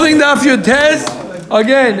Daf Yutes.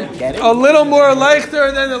 Again, a little more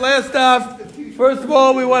leichter than the last daf. First of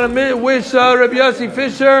all, we want to wish Rabbi Yossi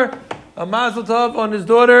Fisher a mazel tov on his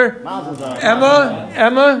daughter Emma.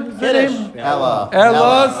 Emma, is her name? Ella.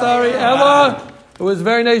 It was a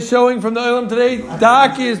very nice showing from the Olam today.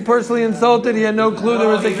 Doc is personally insulted. He had no clue there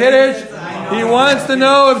was a Kiddush. He wants to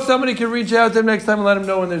know if somebody can reach out to him next time and let him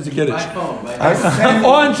know when there's a Kiddush.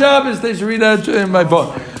 On Shabbos, they should read that in my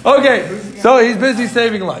phone. Okay, so he's busy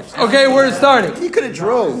saving lives. Okay, we're starting. He could have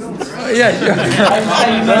drove.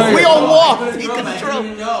 Yeah. We all walked. He could have drove.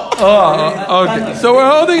 Oh, okay. So we're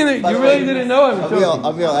holding it. You really didn't know him.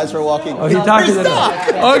 Avil, as we're walking. Oh, he's talking to them.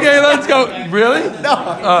 Okay, let's go. Really?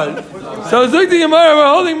 No. So Zukti Gemara, we're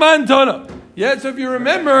holding Mantona. Yeah, so if you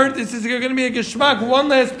remember, this is going to be a Geshmak, one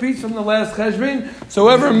last piece from the last Cheshbon. So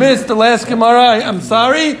whoever missed the last Gemara, I'm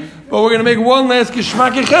sorry, but we're going to make one last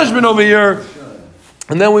Geshmak Cheshbon over here.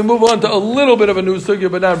 And then we move on to a little bit of a new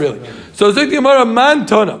sugya, but not really. So Zukti Gemara,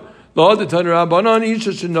 Mantona. Let's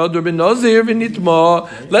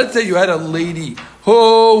say you had a lady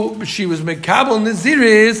who she was mekabel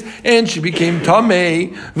naziris and she became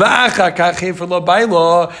tamei,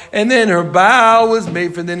 and then her bow was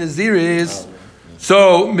made for the naziris.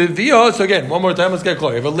 So again, one more time, let's get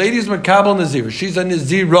clear. If a lady is mekabel nazir, she's a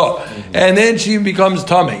nazira, and then she becomes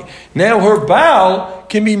tamei. Now her bow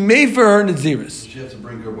can be made for her naziris. She has to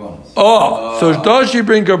bring korbanos. So does she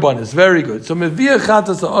bring korbanos? Very good. So mevia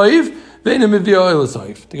chatas ha'oif, ve'ina mevia oilas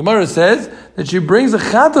ha'oif. The Gemara says that she brings a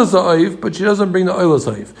chatas ha'oif, but she doesn't bring the oilas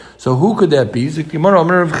ha'oif. So who could that be? So the Gemara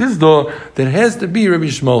Amar of Chizdo, that has to be Rabbi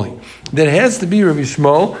Shmuel. That has to be Rabbi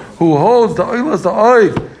Shmuel, who holds the oilas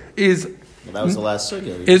ha'oif is. That was the last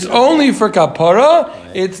sugya. It's only for kapara.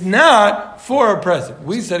 Right. It's not for a present.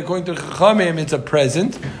 We said according to Chachamim, it's a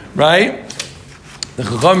present, right? The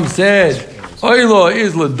Chacham said, Oila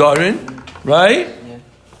is l'darin, right? Yeah.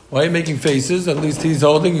 Why are you making faces? At least he's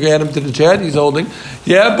holding. You can add him to the chat. He's holding.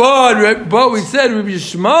 Yeah, but we said Rabbi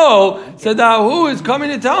Shmuel said, now who is coming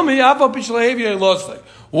to tell me? Why?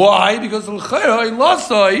 Because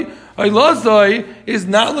Ilasai is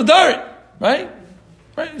not l'darin, right?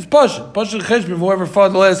 Right? It's Pasha Cheshbon, whoever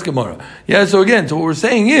fought the last Gemara. Yeah, so again, so what we're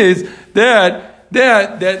saying is that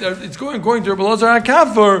it's going to Rabbi Elazar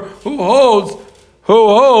HaKafar, who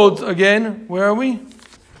holds, again, where are we?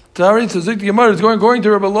 Sorry, so Zikti Gemara is going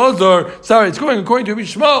to Rabbi Elazar. Sorry, it's going according to Rabbi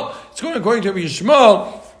Shmuel. It's going according to Rabbi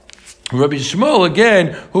Shmuel. Rabbi Shmuel,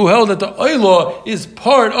 again, who held that the oila is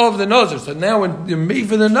part of the nazir. So now when you make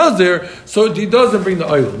for the nazir, so he doesn't bring the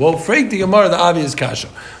oila. Well, Freik the Gemara, the obvious kasha.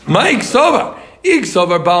 Mike Sovar. If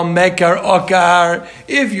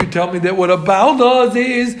you tell me that what a Baal does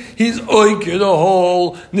is he's oiker the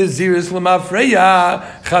whole Naziris Lamafreya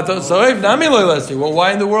Chatas Soif Nami Loilasi. Well,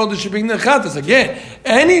 why in the world does she bring the Chatas? Again,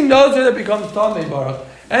 any Nazir that becomes Tamei Baruch,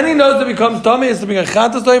 any Nazir that becomes Tamei is to bring a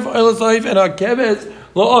Chatas Soif, Oila Soif, and a Keves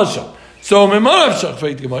La'osha. So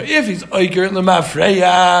if he's oiker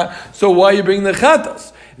Lamafreya, so why you bring the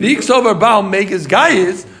Chatas? The Iksover Baal make his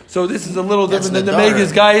guys. So this is a little different than the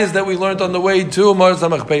Megas guys that we learned on the way to Amar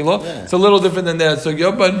Samach Pelo. It's a little different than that. So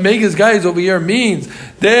but Megas guys over here means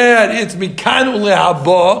that it's Mikanu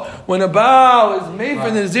Le'Haba. When a bow is made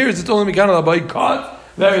for the Naziris, it's only Mikanu Le'Haba. He caught.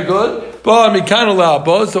 Very good. But Mikanu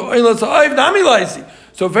Le'Haba. So Eilas Ha'ayv Nami Laisi.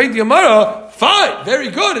 So Faith Gemara, fine, very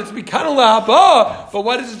good. It's Mikanu Le'Haba. But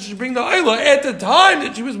why does she bring the Eilah? At the time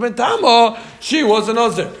that she was Metama, she was a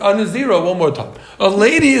Nazir. A Nazira, one more time. A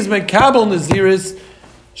lady is Mekabel Naziris.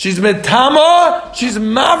 She's metama, she's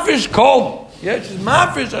mafish kol. Yeah, she's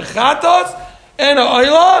mafish a chatos and a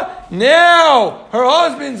oila. Now her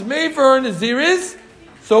husband's made for her naziris.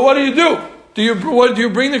 So what do? Do you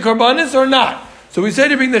bring the karbanis or not? So we said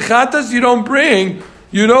you bring the chatos, you don't bring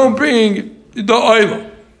the oila.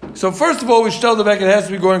 So first of all, we should tell the back it has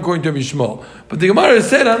to be going according to Mishmol. But the Gemara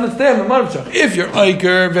said, understand, if you're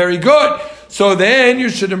oiker, very good. So then you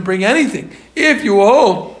shouldn't bring anything. If you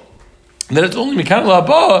hold then it's only Mikhan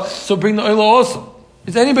La'Ba, so bring the oil also.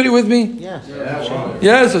 Is anybody with me? Yes.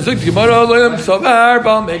 Yes, so Zikti Gemara, Loyam, Savar,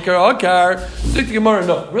 Baal, Maker, Akar. Zikti Gemara,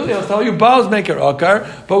 no. Really, I'll tell you, Baal's Maker, Akar,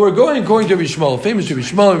 but we're going to Bishmol. Famous to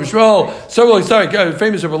Bishmol, famous Rabbi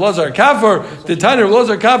Elazar Kafar, the Tanner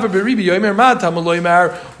Elazar Kafar, Beribi, Yoimer, Matam,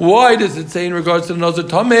 Loimar. Why does it say in regards to the Nazir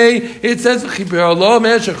Tameh? It says, V'chibir Allah,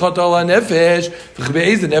 Meshachot Allah Nefesh,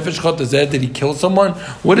 V'chibir the Nefesh Chot Azed, did he kill someone?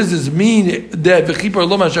 What does this mean, that V'chibir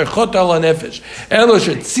Allah, Meshachot Allah Nefesh? Elo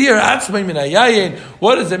Shetzir, Atzmai Min Hayayin.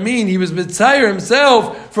 What does it mean? He was Mitzayer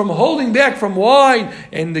himself from holding back from wine.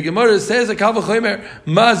 And the Gemara says, it's called a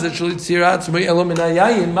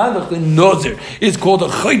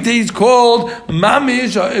chayte, he's called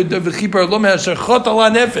mamish,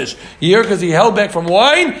 here, because he held back from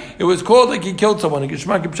wine, it was called like he killed someone. We're going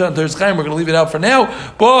to leave it out for now,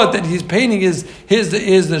 but that he's painting his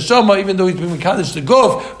neshama, even though he's being mekadosh the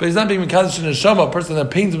guf, but he's not being mekadosh the neshama. A person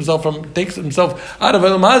that paints himself takes himself out of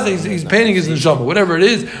Elam Hazeh, he's painting his neshama, whatever it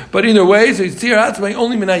is. But either way, so he's tzir atzmai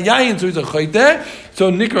only minayayin, so he's a chayte.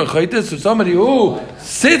 So nikra chayte, so somebody who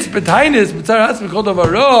sits betainis b'tzar atzmai called over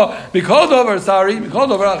ra, called over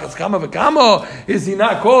achaskama v'kamo, is he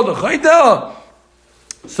not called a chayte?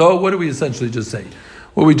 So what did we essentially just say?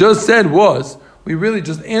 What we just said was, we really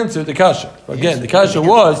just answered the kasha. Again, the kasha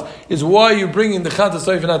is why are you bringing the chat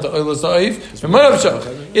saif and not the oil saif? Either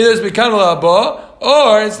it's Bikan Abba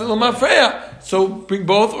or it's the Lamafreya. So bring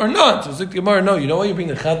both or not. So Zik Gemara, no, you know why you bring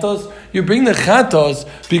the chatos? You bring the chatos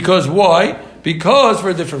because why? Because for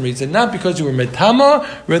a different reason. Not because you were metama,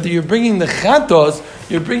 rather you're bringing the chatos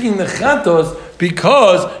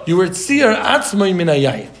because you were tzir atzmai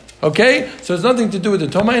minayayin. Okay? So it's nothing to do with the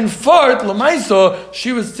Toma. And fart, Lamaisa,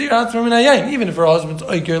 she was tzir atzmai minayayin. Even if her husband's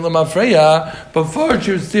oiker Lamafreya, but fart,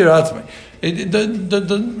 she was tzir atzmai.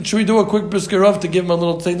 Should we do a quick briskerov to give him a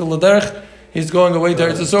little tzeidah l'derech? He's going away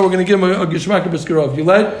there. So we're going to give him a gishmak briskerov. You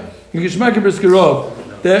like? A gishmak briskerov.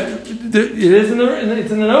 It is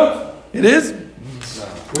it's in the note? It is?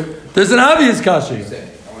 There's an obvious kasha.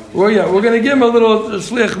 Well, yeah, we're going to give him a little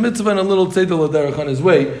shliach mitzvah and a little tzeidah l'derech on his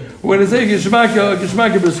way. We're going to say gishmak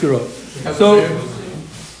briskerov. So,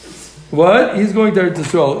 what? He's going there to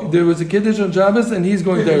Yisrael. There was a kiddush on Shabbos, and he's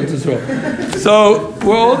going there to Yisrael. So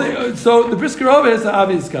so the briskerov is the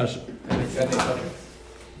obvious kasha.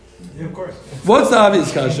 Yeah, of course. What's the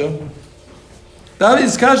obvious kasha? The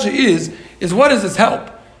obvious kasha is what does this help?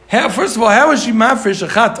 First of all, how is she mafresh a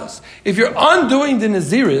chatos? If you're undoing the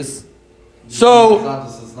naziris, so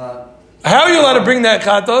how are you allowed to bring that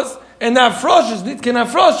chatos? And that frosh is nitkin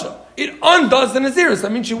afrosha. It undoes the naziris. I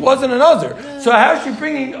mean, she wasn't an other. So how is she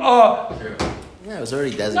bringing? Yeah, it was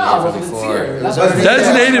already designated from before. It was already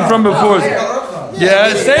Designated from before.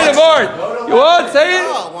 Yeah, say the word. What? Say it.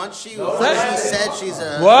 Oh, once she said she's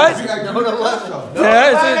a... What?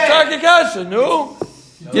 Yeah, it's a Takakasha, no?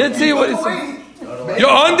 You didn't see what he said. You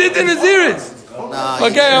undid the Naziris.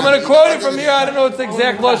 Okay, I'm going to quote it from here. I don't know what's the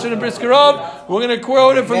exact lashon of Briskerov. We're going to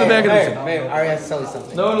quote it from the back of the book. Ari has to tell you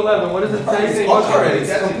something. No, 11. What does it say?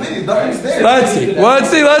 Let's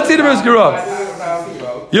see the Briskerov.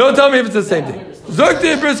 You don't tell me if it's the same thing.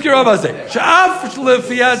 Zukti Briskerov Azeh. Sha'af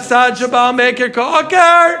lefiat sad shabal meker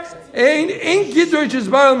ka'akar. We're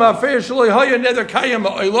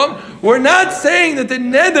not saying that the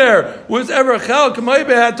nether was ever chal.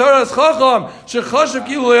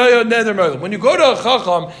 When you go to a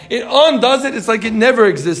chacham, it undoes it. It's like it never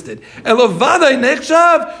existed. Their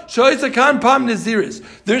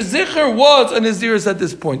zikr was a naziris at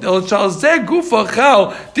this point.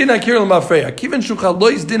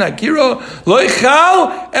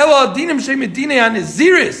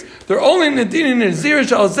 They're only in the din in naziris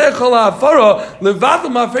shal zechol ha'afara levatel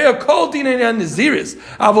mafreya kol din in naziris.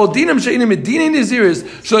 Avol dinam she'inem medin in naziris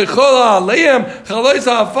shleichol ha'aleim chalois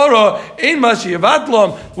ha'afara ein ma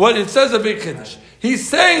she'yevatlom. What it says a big chiddush. He's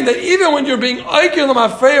saying that even when you're being oiker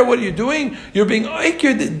l'mafreya, what are you doing? You're being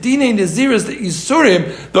oiker the dinei naziris, the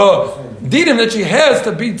isurim, the dinim that she has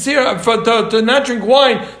to be tzir, to not drink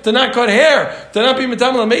wine, to not cut hair, to not be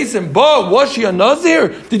metam l'meisim. But was she a nazir?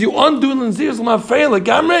 Did you undo naziris l'mafreya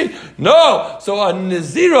l'gamrei? No. So a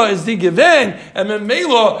nazira is the given, and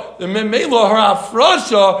memela her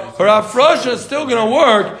afrasha is still going to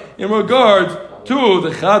work in regards to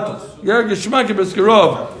the chatos. Yer geshmak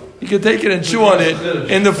b'skerov. You can take it and chew on it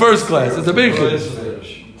in the first class. It's a big thing.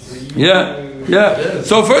 Yeah.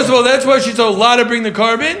 So first of all, that's why she's allowed to bring the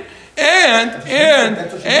carbon, and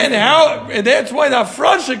that's why the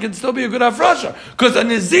afrasha can still be a good afrasha, because a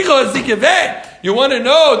nezicha is the you want to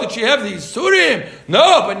know that you have these surim?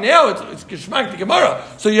 No, but now it's geshmak the Gemara.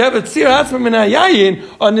 So you have a tzir atzma min hayayin,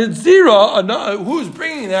 a nizira, who's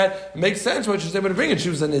bringing that? It makes sense what she's able to bring it. She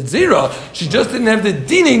was a nizira. She just didn't have the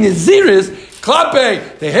dinei niziris,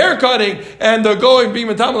 klape, the hair cutting, and the going being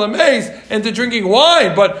metamel mace, and the drinking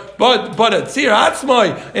wine. But a tzir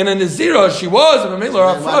atzmai and a nizira, she was a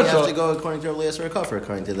memela afrasha. Why do you have to go according to Elias or Kafir?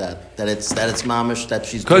 According to that it's mamish that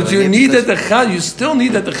she's because you need that you still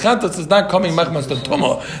need that the chatas is not coming.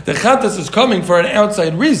 The chatas is coming for an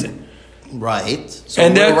outside reason. Right. So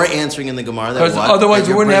And we're answering in the Gemara that because what? otherwise That you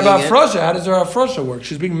you're wouldn't have bringing it- afrosha. How does her afrosha work?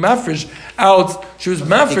 She's being mafresh out. She was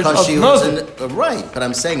mafresh Because out she was nozer. right, but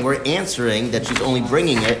I'm saying we're answering that she's only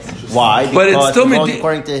bringing it. Why? Because But it's still we're going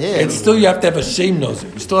according to him. It's still you have to have a shame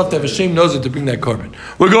nozer. You still have to have a shame nozer to bring that carbon.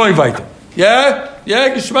 We're going weiter. Yeah,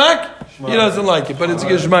 geschmack. He doesn't like it, but it's a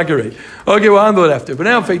geschmack already. Okay, we'll handle it after. But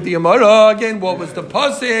now, fake the Gemara again. What was the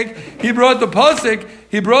pasuk? He brought the pasuk.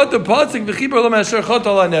 V'chibur l'masher chot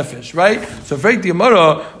ala nefesh. Right. So fake the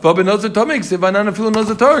Gemara. V'ben nozer tamei ksivanan afilu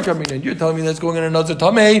nozer Torah coming in. You're telling me that's going in a nozer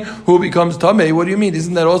tamei who becomes tamei. What do you mean?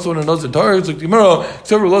 Isn't that also in a nozer Torah? It's like the Gemara.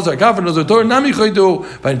 Ksivu lozer kafir nozer Torah nami choydu.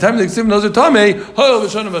 By the time they ksiv nozer tamei, hoyel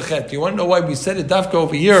v'shana v'chet. You want to know why we said it dafka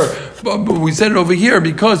over here? We said it over here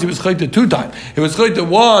because he was choydu 2 times. He was choydu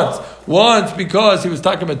once because he was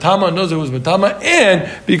talking Matama, knows it was Matama, and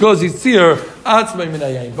because he's seer Atzmai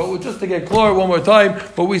Minayim. But just to get clear one more time,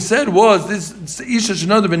 what we said was this Isha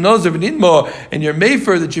Shanada ben Nozer ben Inma, and your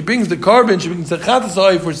Mefer that she brings the carbon, she brings the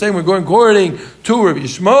Chatasai, if we're saying we're going according to Rabbi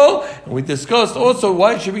Yishmael, and we discussed also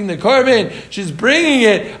why she brings the carbon. She's bringing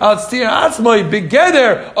it out seer Atzmai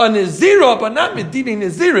Begeder on Nazira, but not Medini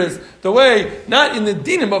Naziris, the way, not in the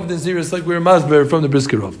dinim of Naziris like we were Masber from the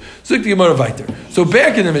Briskerov. So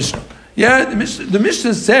back in the Mishnah. Yeah, the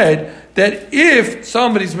Mishnah said that if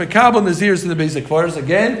somebody's Makabal Naziris in the basic Kvaris,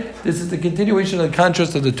 again, this is the continuation of the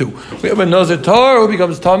contrast of the two. We have a Nazir Tar who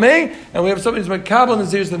becomes Tameh, and we have somebody who's Makabal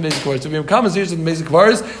Naziris in the basic Kvaris. If we have Makabal Naziris in the basic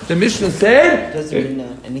Kvaris, the Mishnah said... Doesn't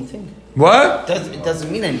mean anything. What? It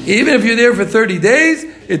doesn't mean anything. Even if you're there for 30 days,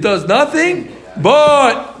 it does nothing,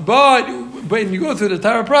 but when you go through the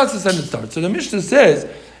Torah process, then it starts. So the Mishnah says...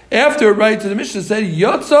 After, right, so the Mishnah said,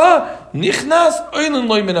 Yotza nichnas oilin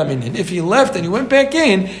loy min aminin. If he left and he went back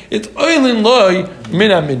in, it's oilin loy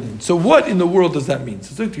min aminin. So what in the world does that mean?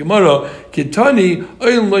 So it's like the Gemara, Kitani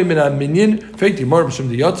oilin loy min aminin. Fake the Gemara from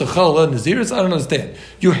the Yotza chalala naziris. I don't understand.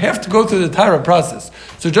 You have to go through the Torah process.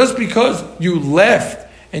 So just because you left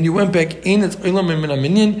and you went back in, it's oilam min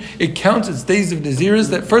aminin. It counts as days of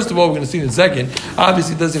naziris. That first of all, we're going to see in a second.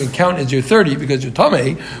 Obviously, it doesn't even count as your 30 because you're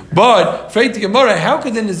tamei. But faith to Gemara, how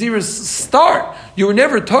could the naziris start? You were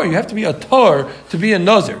never tar. You have to be a tar to be a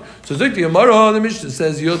nazir. So Zik the Gemara, the Mishnah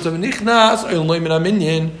says yotzav nichnas oilam min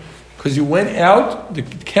aminin. Because you went out, the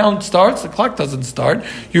count starts, the clock doesn't start.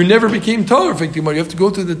 You never became taller. You have to go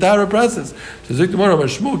through the Torah process. So Zik the Gemara,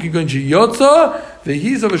 Mashmuk, you're going to yotza. The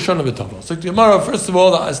he's of a shana v'tava. So the Gemara, first of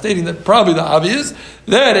all, stating that probably the obvious,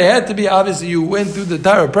 that it had to be obvious. You went through the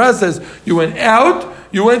Torah process. You went out,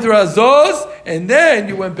 you went through Azaz, and then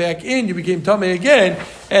you went back in. You became tamei again,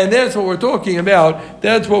 and that's what we're talking about.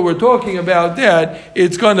 That's what we're talking about. That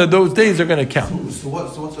it's gonna; those days are gonna count. So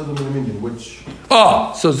what's other minimum? Which?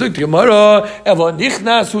 So Zik the Gemara, Eva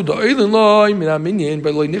nichnas hu da'ilin loy min aminin,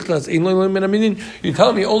 but loy nichnas ein loy min aminin. You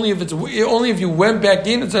tell me only if you went back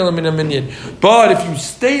in, it's loy min aminin. But if you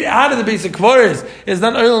stayed out of the basic kvaris, it's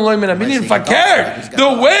not oil loy min aminin fakir.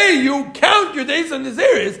 The way you count your days on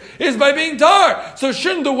Naziris is by being tar. So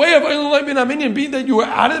shouldn't the way of oil loy min aminin be that you were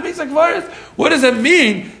out of the basic kvaris? What does it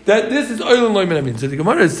mean that this is oil loy min aminin? So the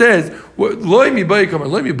Gemara says loy mi bay kamar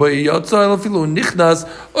loy mi bay yatsa elafilu nichnas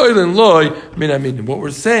oil loy min aminin. What we're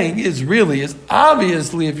saying is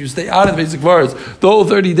obviously if you stay out of the basic kvaris, the whole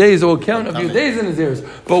 30 days it will count a few days in Naziris.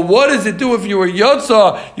 But what does it do if you were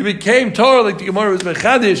yatsa? You became tar like the Gemara was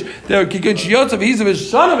mechadish. There kigunch yotzav he's of his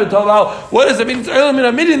son of it. What does it mean? It's oil min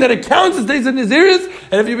aminin that it counts as days in Naziris.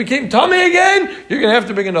 And if you became tamei again, you're going to have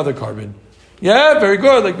to bring another carbon. Yeah, very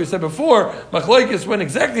good. Like we said before, machlokes when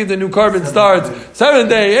exactly the new carbon starts. 7th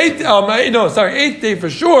day, 8th day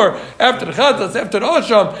for sure. After the chatas, after the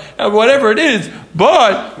osham, and whatever it is.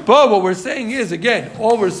 But what we're saying is again,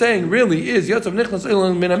 all we're saying really is yotzav nichnas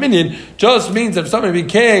oil min aminin just means if somebody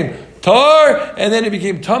became tar and then it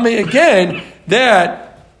became tamei again,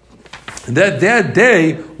 that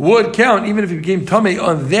day would count, even if he became tamei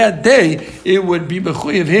on that day, it would be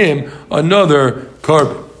mechuyev him another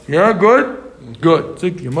carbon. Yeah, good. Good. Why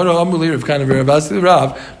didn't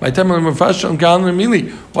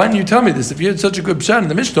you tell me this? If you had such a good pshat in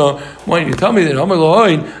the Mishnah, why didn't you tell me that?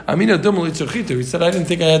 He said, I didn't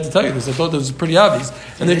think I had to tell you this. I thought this was pretty obvious.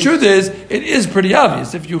 And the truth is, it is pretty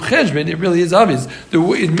obvious. If you cheshbon, it really is obvious.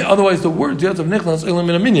 Otherwise, the words Yotzav Nichnas Elam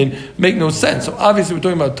Min Aminin make no sense. So obviously, we're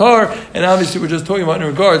talking about tar, and obviously, we're just talking about in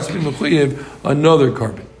regards to Mechuyev, another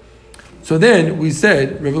carbon. So then we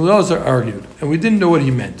said, Rabbi Elazar argued, and we didn't know what he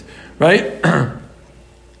meant. Right? Rabbi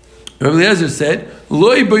Eliezer said,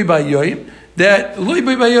 "Loi boy bayoyim." That loi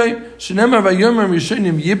boy bayoyim shenemar bayom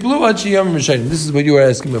rishonim yiplu ad sheyam rishonim. This is what you were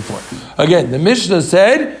asking before. Again, the Mishnah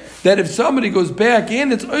said that if somebody goes back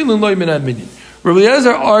in, it's oilin loi min aminin. Rabbi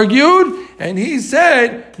Eliezer argued And he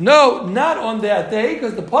said, no, not on that day,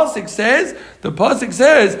 because the pasuk says that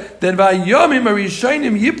Vayomim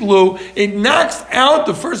Arishonim Yiplu, it knocks out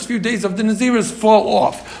the first few days of the Naziris fall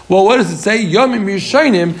off. Well, what does it say? Yomim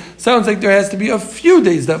Rishonim sounds like there has to be a few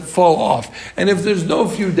days that fall off. And if there's no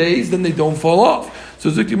few days, then they don't fall off. So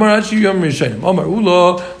Omar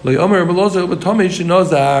Ulo, Omar Belozer, Batome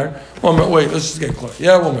Shinozar. Wait, let's just get clear.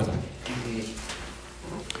 Yeah, one more time.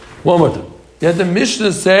 One more time. Yeah, the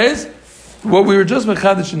Mishnah says, what we were just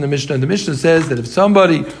mechadish in the Mishnah says that if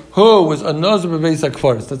somebody who was a Nazir b'beis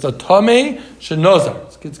hakfaris, that's a Tamei Shenozar.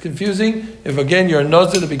 It's confusing if again you're a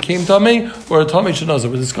Nazir that became Tamei or a Tamei Shenozar.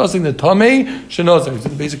 We're discussing the Tamei Shenozar. He's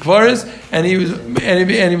in the basic Kfaris and he was a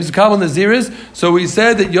Kabbalah Naziris. So we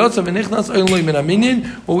said that Yotzav and Nichnas only min aminin.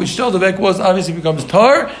 What we showed the vek was obviously becomes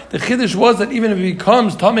tar. The Chiddush was that even if he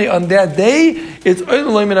becomes Tamei on that day, it's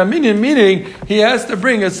only min aminin, meaning he has to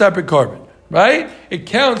bring a separate carbon. Right? It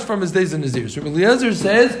counts from his days in Nazir. So Rabbi Eliezer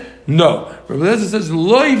says, no. Rabbi Eliezer says,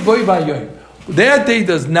 Loi boy vayoyim. That day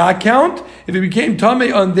does not count. If it became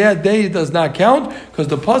Tamei on that day, it does not count. Because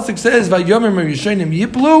the pasuk says, Vayomim Rishonim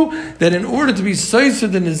Yiplu, that in order to be Saiser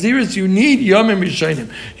the Naziris, you need Yomim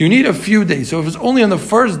Rishonim. You need a few days. So if it's only on the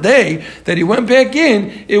first day that he went back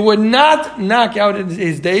in, it would not knock out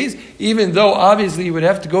his days, even though obviously he would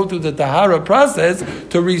have to go through the Tahara process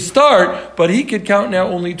to restart, but he could count now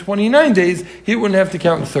only 29 days. He wouldn't have to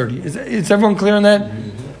count 30. Is everyone clear on that?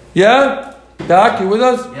 Mm-hmm. Yeah? Doc, you with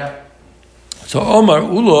us? Yeah. So Omar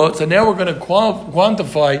Ulo, so now we're going to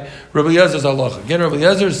quantify Rabbi Eliezer's halacha. Again, Rabbi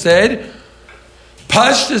Eliezer said,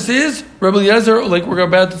 Pashtus is, Rabbi Eliezer, like we're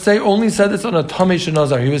about to say, only said this on a Tamei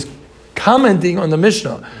Shenazar. He was commenting on the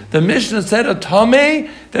Mishnah. The Mishnah said a Tamei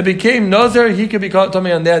that became Nazar, he could become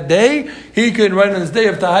Tamei on that day. He could, right on his day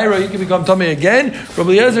of Tahira, he could become Tamei again.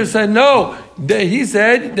 Rabbi Eliezer said no. He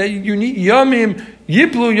said that you need Yamim,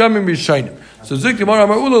 Yiplu Yamim Rishainim. So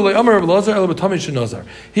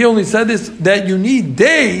he only said this, that you need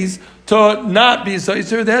days to not be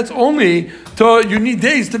Saiser. That's only you need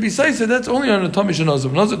days to be Saiser. That's only on a Tamei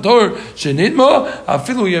Shenazar. Nazar Torah Shenidmo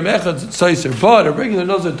Afilu Yemechad Saiser. But a regular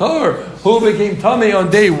Nazar Torah who became Tamei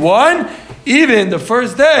on day one, even the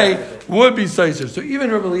first day, would be Saiser. So even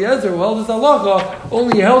Rabbi Eliezer, who held this halacha,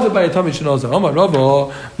 only held it by a Tamei Shenazar. Amar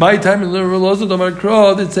Rabba, my time in Rabbi Eliezer, Amar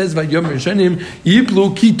Krod, it says, Vayom Rishonim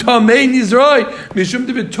Yiplu Ki Tamei Nizroi Mishum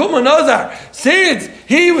Tibetuma Nazar. Since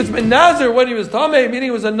he was Nazar when he was Tamei, meaning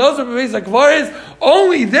he was a Nazar b'beis hakvaris,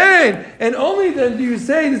 only then do you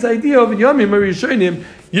say this idea of Yomim Rishonim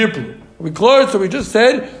Yiplu. We clear? So we just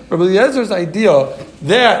said Rabbi Eliezer's idea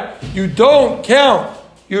that you don't count.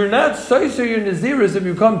 You're not Saiser, you're Naziris if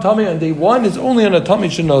you come Tamei on day one, it's only on a Tamei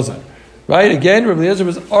Shenazar. Right? Again, Rabbi Eliezer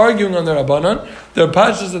was arguing on the Rabbanan. The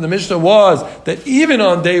Pashas of the Mishnah was that even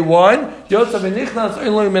on day one, even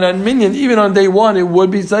on day one, it would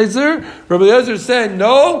be Saiser. Rabbi Eliezer said,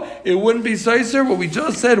 no, it wouldn't be Saiser. What we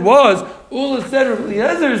just said was, Ula said Rabbi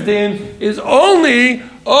Eliezer's din is only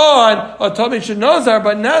on a Tamei Shenazar,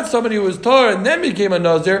 but not somebody who was Torah and then became a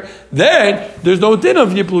Nazir. Then there's no din of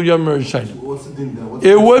Yiplu Yom Rishayim. What's the din then?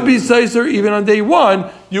 It would be Saiser even on day one.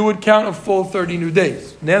 You would count a full 30 new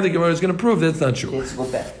days. Now the Gemara is going to prove that's not true. Let's go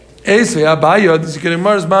back. Esvei Abaya, this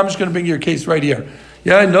Gemara's mom is going to bring your case right here.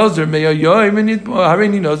 Yeah, Nazir meyayoy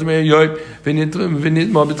harini Nazir meyayoy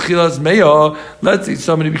v'nitma b'tchilas meya. Let's say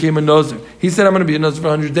somebody became a Nazir. He said, "I'm going to be a Nazir for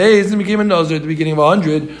 100 days," and became a Nazir at the beginning of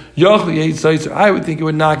 100. Yochli yeit Saiser. I would think it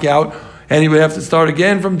would knock out, and he would have to start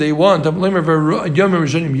again from day one.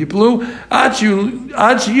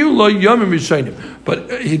 But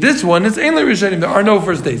this one is ainly Rishonim. There are no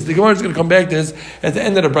first days. The Gemara is going to come back to this at the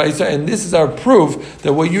end of the Brisa, and this is our proof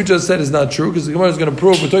that what you just said is not true, because the Gemara is going to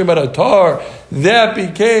prove we're talking about a tar that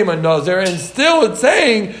became a Nazir, and still it's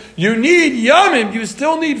saying you need Yamim, you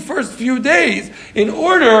still need first few days in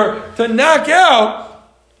order to knock out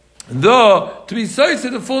to be Saiser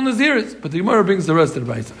the full Naziris. But the Gemara brings the rest of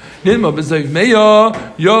the Brisa.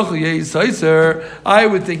 I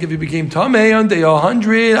would think if he became Tamei on day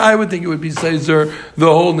 100, I would think it would be Saiser the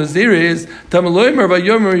whole Naziris.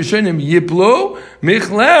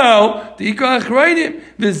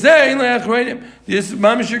 This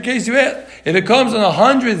is your case you asked. If it comes on the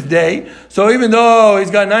 100th day, so even though he's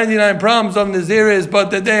got 99 problems of Naziris, but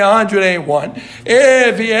the day 100 ain't one.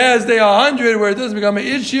 If he has day 100 where it doesn't become an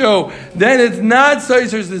issue, then it's not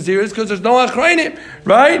Saiser's Naziris because there's no Achrayim,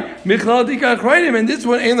 right? Michlal Dika Achrayim, and this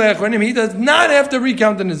one ain't like Achrayim. He does not have to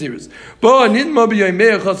recount the Naziris. But if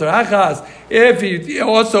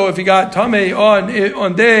he got Tamei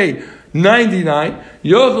on day 99,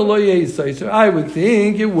 I would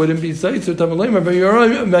think it wouldn't be Saiser.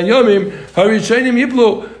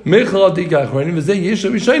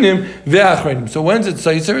 So when's it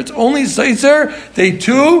Saiser? It's only Saiser day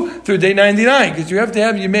 2 through day 99, because you have to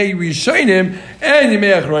have Yemei Rishayim and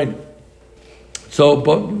Yemei Achronim. So,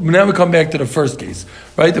 but now we come back to the first case,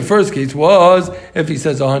 right? The first case was if he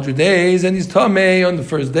says 100 days and he's tamei on the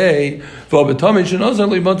first day. We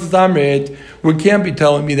can't be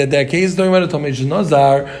telling me that case is talking about a tamei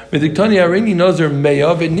shenazar.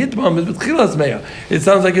 It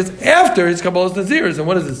sounds like it's after his kabbalas naziris. And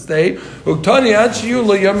what does it say?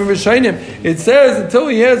 It says until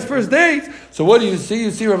he has first days. So what do you see?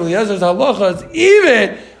 You see Rabbi Eliezer's halacha is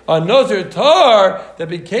even a Nazir Tar that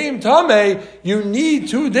became Tameh, you need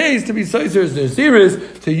 2 days to be Saisers Naziris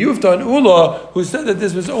to Yufta and Ula, who said that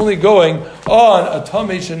this was only going on a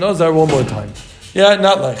Tameh Shenazar one more time. Yeah,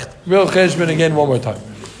 not leicht. Real Cheshbon again one more time.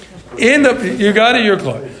 You got it, you're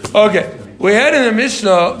clear. Okay. We had in the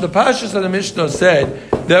Mishnah, the Pashas of the Mishnah said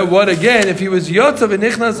that what again, if he was Yotzav and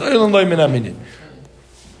Nichnas Eilan Loy Min Aminin.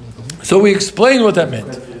 So we explained what that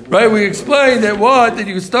meant. Right? We explained that that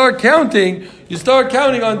you start counting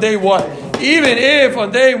on day 1. Even if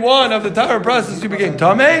on day 1 of the Torah process you became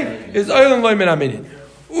Tameh, is Eilan Loy Min Aminin.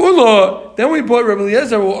 Ula, then we brought Rabbi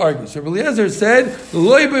Eliezer will argue. So Rabbi Eliezer said,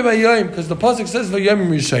 Loy B'Vayayim, because the Pasuk says Vayayim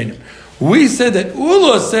Rishayim. We said that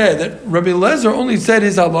Ula said that Rabbi Eliezer only said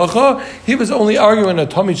his halacha, he was only arguing a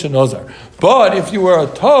Tameh Shenazar. But if you were a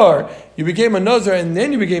Tar, you became a Nazar and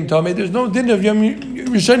then you became Tameh, there's no din of Yom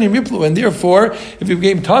Rishonim Yiplu, and therefore, if you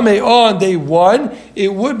became Tameh on day 1,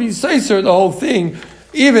 it would be Seiser, the whole thing,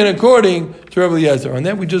 even according to Rabbi Eliezer. And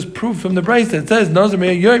that we just proved from the Braisa that says, Nazar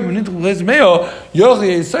Me'ah Yom, the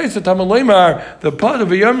part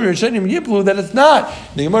of a Yom Rishonim Yiplu, that it's not.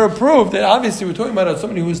 The Gemara proved that obviously we're talking about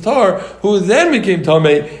somebody who was Tar, who then became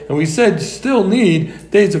Tameh, and we said still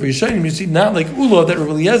need days of Rishonim. You see, not like Ula, that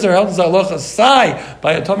Rabbi Eliezer held his halacha sai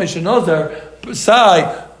by a Tameh Shenazar, sai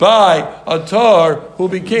by a Tar who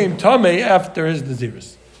became Tameh after his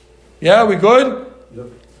Naziris. Yeah, we good? Yep.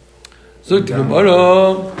 So the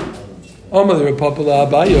Gemara, how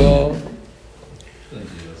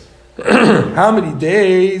many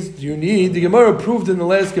days do you need? The Gemara proved in the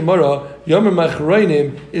last Gemara, Yom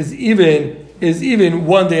Machroinim is even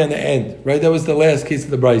 1 day on the end, right? That was the last case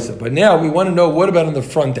of the Brisa. But now we want to know, what about on the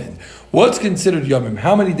front end? What's considered Yomim?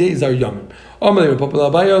 How many days are Yomim? Are we talking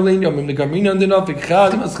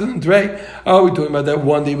about that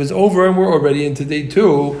 1 day was over and we're already into day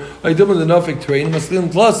 2?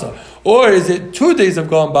 Or is it 2 days have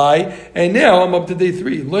gone by and now I'm up to day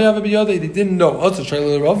 3? They didn't know. He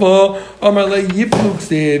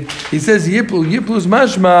says Yiplu's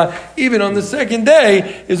mashma, even on the second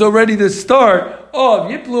day, is already the start of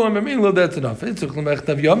Yiplu and Mamilo, that's enough. Itzuk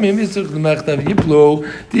l'mechtav Yomim, Itzuk l'mechtav Yiplu,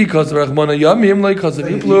 Dikos v'rachmona Yomim, Laikos of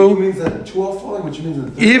Yiplu. Means that 2 are falling, which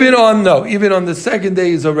means that even on the second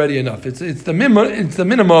day is already enough. It's the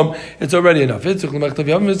minimum, it's already enough. Itzuk l'mechtav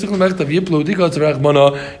Yomim, Itzuk l'mechtav Yiplu, Dikos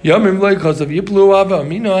v'rachmona Yomim, Laikos of Yiplu, Ava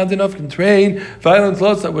Amino had enough can train violent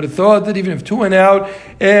lots. I would have thought that even if 2 went out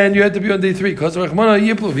and you had to be on day 3, Kos v'rachmona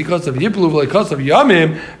Yiplu, because of Yiplu, Laikos of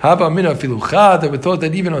Yomim, Haba Amino filuchat. I would have thought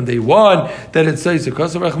that even on day 1 that it's Seiser,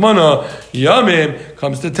 Kasar Rachmana, Yamim,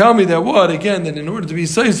 comes to tell me that what? Again, that in order to be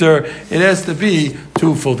Seiser, it has to be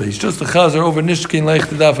 2 full days. Just the Chazar over Nishkin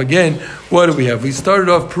Leichtadaf. Again, what do we have? We started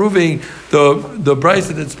off proving the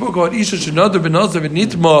Brisa that spoke about Isha Shenadar B'Nazar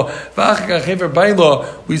V'Nitma V'Achak Hever Baila.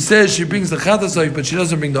 We said she brings the Chatasayif, but she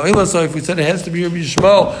doesn't bring the Oila Sayif. We said it has to be Rabbi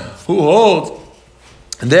Yishmael who holds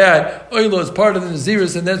that oila is part of the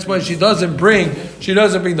Naziris, and that's why she doesn't bring the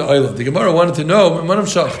oila. The Gemara wanted to know,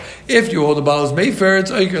 if you hold the Baal's Mayfair,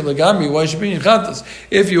 it's Oiker Lagami, why should bring Chatas?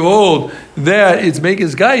 If you hold that it's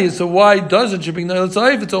Megas Gayis, so why doesn't she bring the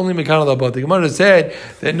oila if it's only Mekanal Abad? The Gemara said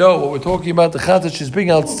that no, what we're talking about, the Chatas, she's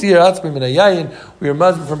bringing out Tzir Atzmim and Ayayin, we are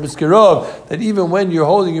mazmin from Miskirov, that even when you're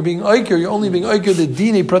holding, you're being Oiker, you're only being Oiker the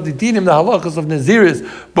Dini Pratitinim, the halachas of Naziris,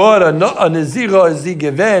 but a Nazira is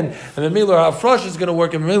Zigeven, and the Miller Hafrosh is going to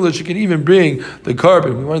work. And she can even bring the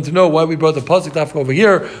carbon. We wanted to know why we brought the pasuk dafka over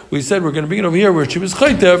here. We said we're going to bring it over here where she was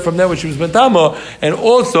chayter, from that where she was bentama, and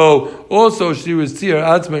also she was tzir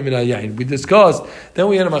atzmai min hayayin. We discussed. Then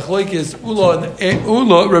we had a machlokes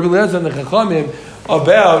Ula, Rabbi Eliezer and the Chachamim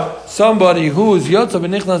about somebody who is yotzav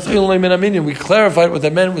and nichnas ilay min aminin. We clarified what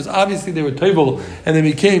that meant was obviously they were table and they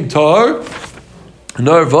became tar.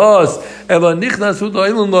 Narvas, Eva Nichnas Hu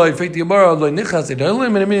Dailunoi, Fake the Gemara, Loi Nichnas, and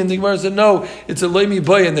the Gemara said, no, it's a Leimi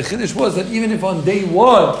Bay, and the Chiddush was that even if on day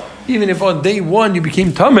one you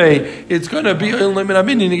became Tameh, it's going to be Eilim and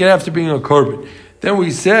Amin, and you're going to have to bring a carbon. Then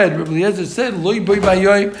we said, Rabbi Eliezer said, Loi boi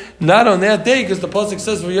bayoim, not on that day, because the pasuk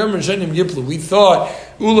says for Yom Rishonim Yiplu. We thought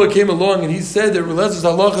Ula came along and he said that Rabbi Eliezer's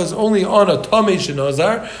halacha is only on a Tamei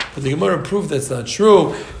Shenazar, but the Gemara proved that's not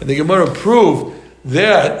true, and the Gemara proved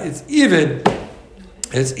that it's even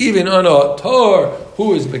on a Tor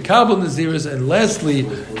who is Mekabel Naziris. And lastly,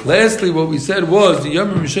 what we said was the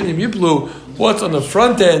Yom Rishonim Yiplu. What's on the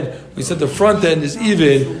front end? We said the front end is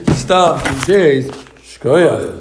even Stam 2 days. Shkoyach.